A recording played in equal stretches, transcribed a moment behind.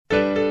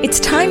It's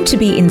time to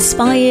be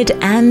inspired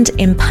and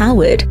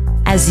empowered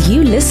as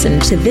you listen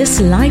to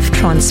this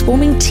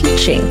life-transforming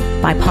teaching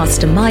by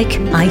Pastor Mike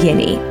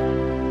Ayeni.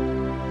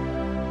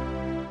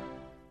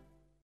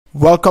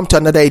 Welcome to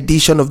another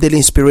edition of Daily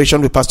Inspiration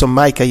with Pastor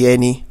Mike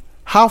Ayeni.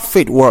 How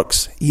faith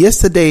works.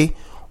 Yesterday,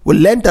 we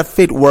learned that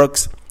faith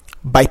works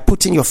by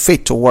putting your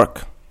faith to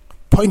work.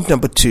 Point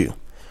number 2.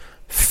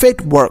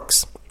 Faith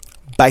works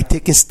by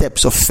taking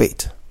steps of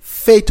faith.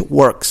 Faith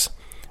works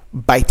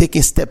by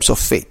taking steps of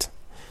faith.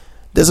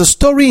 There's a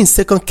story in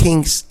 2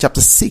 Kings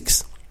chapter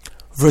 6,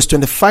 verse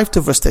 25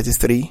 to verse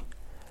 33,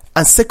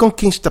 and 2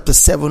 Kings chapter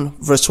 7,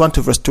 verse 1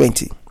 to verse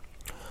 20.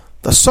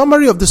 The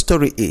summary of the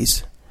story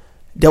is,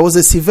 there was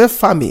a severe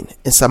famine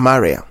in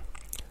Samaria,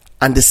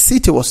 and the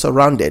city was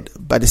surrounded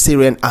by the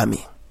Syrian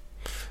army.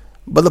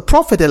 But the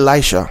prophet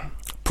Elisha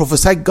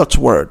prophesied God's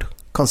word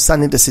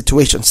concerning the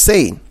situation,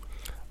 saying,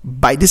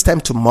 by this time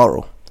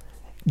tomorrow,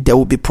 there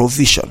will be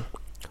provision.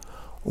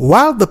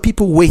 While the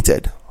people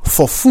waited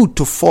for food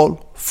to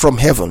fall from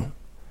heaven,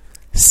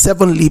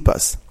 7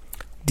 lepers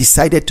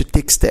decided to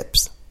take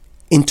steps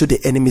into the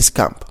enemy's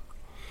camp.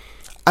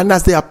 And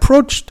as they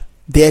approached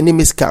the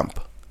enemy's camp,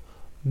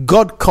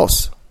 God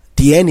caused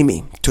the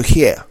enemy to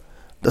hear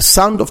the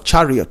sound of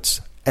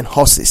chariots and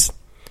horses,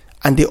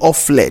 and they all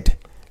fled,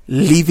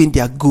 leaving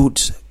their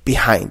goods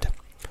behind.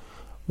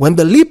 When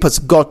the lepers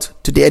got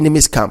to the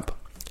enemy's camp,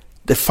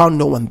 they found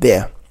no one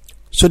there,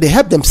 so they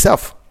helped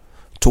themselves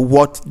to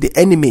what the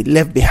enemy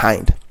left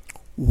behind,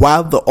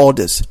 while the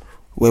others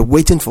were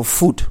waiting for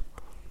food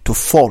to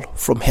fall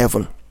from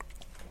heaven.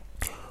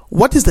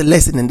 What is the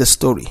lesson in the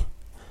story?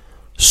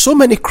 So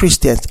many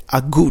Christians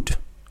are good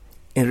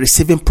in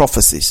receiving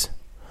prophecies,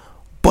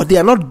 but they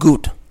are not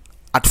good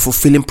at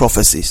fulfilling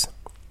prophecies.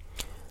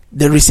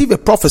 They receive a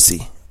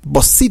prophecy,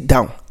 but sit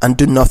down and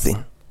do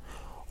nothing,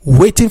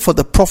 waiting for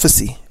the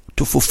prophecy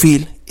to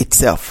fulfill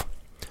itself,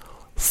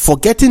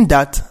 forgetting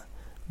that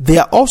they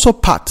are also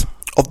part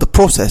of the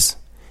process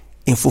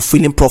in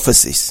fulfilling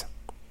prophecies.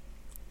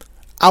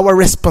 Our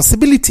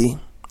responsibility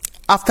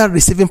after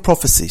receiving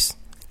prophecies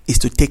is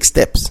to take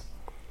steps.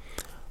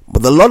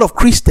 But a lot of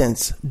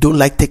Christians don't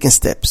like taking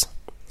steps.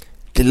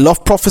 They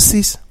love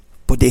prophecies,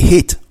 but they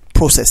hate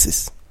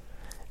processes.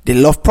 They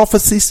love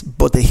prophecies,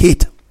 but they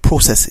hate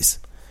processes,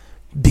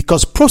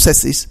 because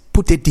processes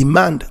put a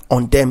demand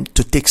on them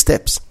to take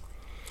steps.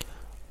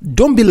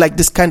 Don't be like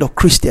this kind of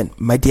Christian,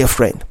 my dear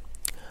friend.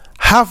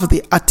 Have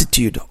the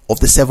attitude of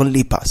the 7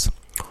 lepers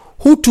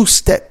who took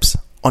steps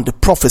on the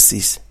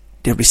prophecies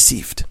they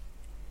received.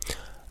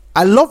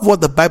 I love what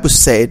the Bible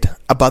said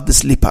about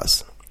these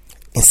lepers.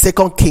 In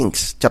 2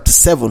 Kings chapter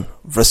 7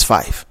 verse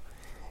 5,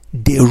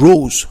 they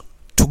rose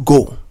to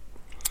go.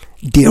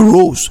 They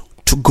rose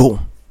to go.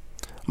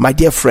 My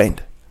dear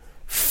friend,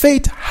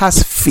 faith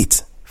has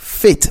feet.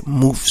 Faith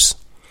moves.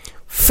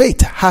 Faith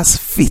has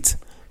feet.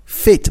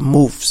 Faith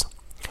moves.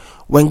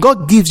 When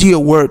God gives you a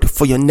word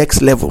for your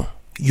next level,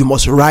 you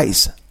must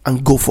rise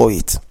and go for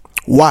it.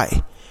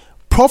 Why?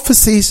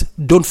 Prophecies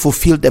don't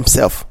fulfill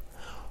themselves.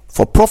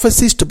 For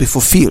prophecies to be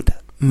fulfilled,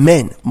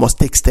 men must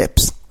take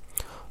steps.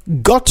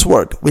 God's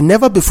word will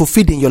never be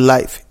fulfilled in your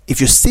life if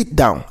you sit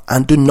down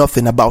and do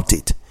nothing about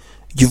it.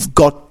 You've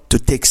got to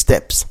take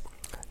steps.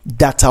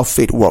 That's how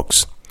faith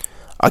works.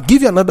 I'll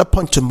give you another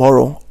point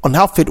tomorrow on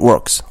how faith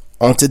works.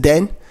 Until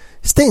then,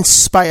 stay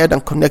inspired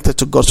and connected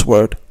to God's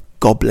word.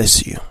 God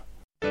bless you.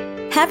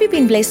 Have you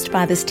been blessed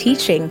by this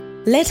teaching?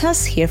 Let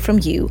us hear from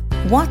you.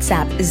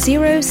 WhatsApp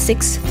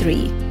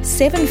 063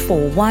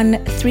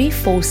 741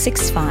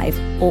 3465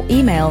 or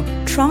email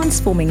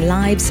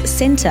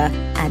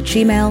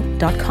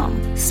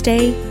transforminglivescenter@gmail.com.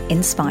 Stay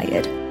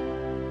inspired.